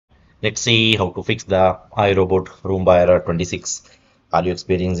Let's see how to fix the iRobot Roomba error 26. Are you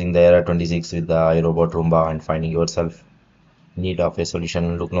experiencing the error 26 with the iRobot Roomba and finding yourself in need of a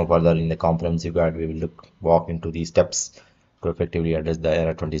solution? Look no further. In the comprehensive guide, we will walk into these steps to effectively address the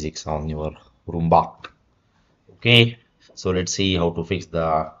error 26 on your Roomba. Okay, so let's see how to fix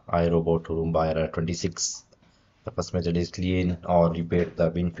the iRobot Roomba error 26. The first method is clean or repair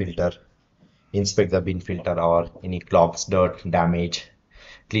the bin filter. Inspect the bin filter or any clogs, dirt, damage.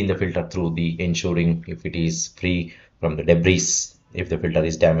 Clean the filter through the ensuring if it is free from the debris. If the filter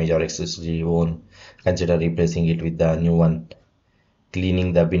is damaged or excessively worn, consider replacing it with the new one.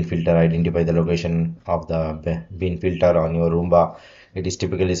 Cleaning the bin filter, identify the location of the bin filter on your Roomba. It is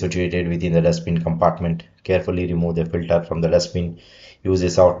typically situated within the dustbin compartment. Carefully remove the filter from the dustbin. Use a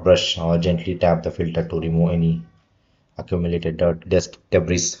soft brush or gently tap the filter to remove any accumulated dirt, dust,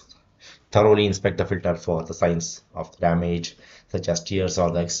 debris. Thoroughly inspect the filter for the signs of damage, such as tears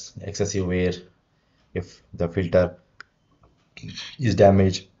or the excessive wear. If the filter is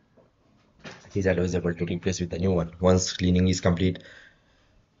damaged, it is advisable to replace with a new one. Once cleaning is complete,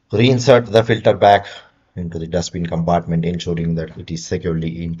 reinsert the filter back into the dustbin compartment, ensuring that it is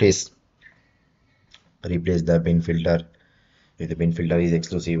securely in place. Replace the bin filter if the bin filter is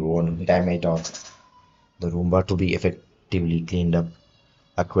exclusive, worn, damaged, or the Roomba to be effectively cleaned up.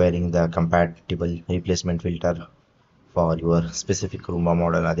 Acquiring the compatible replacement filter for your specific Roomba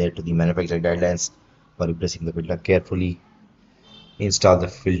model adhere to the manufacturer guidelines for replacing the filter. Carefully install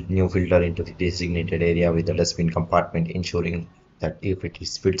the new filter into the designated area with the dustbin compartment, ensuring that if it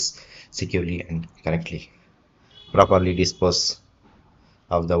is fits securely and correctly. Properly dispose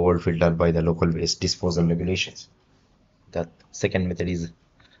of the old filter by the local waste disposal regulations. The second method is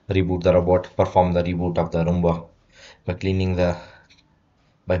reboot the robot. Perform the reboot of the Roomba by cleaning the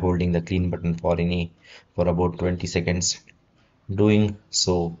by holding the clean button for about 20 seconds. Doing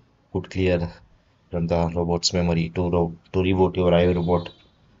so could clear from the robot's memory. To reboot your iRobot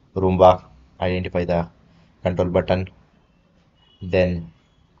Roomba, identify the control button, then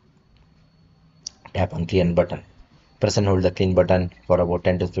tap on clean button. Press and hold the clean button for about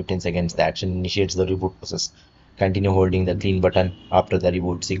 10 to 15 seconds. The action initiates the reboot process. Continue holding the clean button after the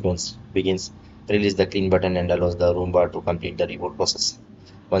reboot sequence begins. Release the clean button and allows the Roomba to complete the reboot process.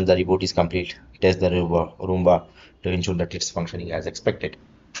 Once the reboot is complete, test the Roomba to ensure that it's functioning as expected.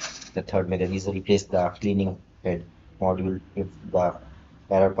 The third method is replace the cleaning head module. If the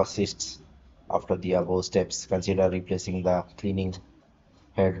error persists after the above steps, consider replacing the cleaning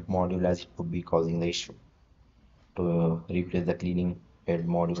head module as it could be causing the issue. To replace the cleaning head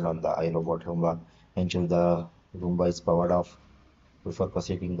module on the iRobot Roomba, ensure the Roomba is powered off before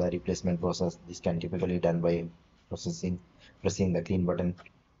proceeding the replacement process. This can typically done by pressing the clean button.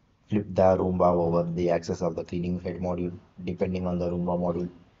 Flip the Roomba over the axis of the cleaning head module. Depending on the Roomba module,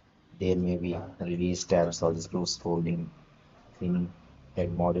 there may be release tabs or the screws holding cleaning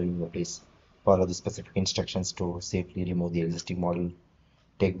head module in place. Follow the specific instructions to safely remove the existing module.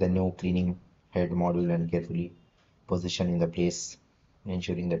 Take the new cleaning head module and carefully position in the place,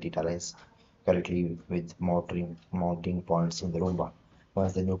 ensuring that it aligns correctly with mounting points in the Roomba.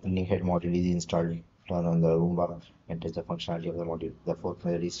 Once the new cleaning head module is installed, turn on the Roomba and test the functionality of the module. The fourth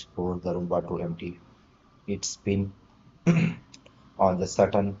method is for the Roomba to empty its pin on the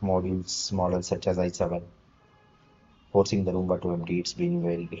certain models such as i7. Forcing the Roomba to empty its bin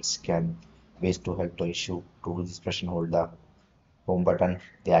while it can ways to help the issue. To this press and hold the home button.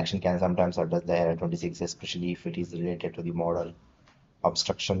 The action can sometimes address the error 26, especially if it is related to the model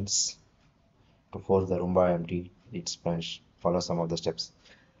obstructions. To force the Roomba empty its bench, follow some of the steps.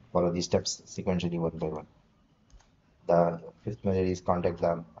 Follow these steps sequentially one by one. The fifth method is contact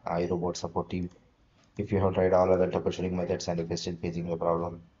the iRobot support team. If you have tried all other troubleshooting methods and if you're still facing a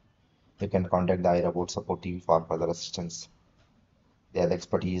problem, you can contact the iRobot support team for further assistance. They have the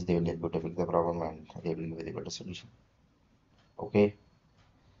expertise, they will help you to fix the problem and they will give you the better solution. Okay,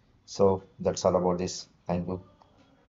 so that's all about this. Thank you.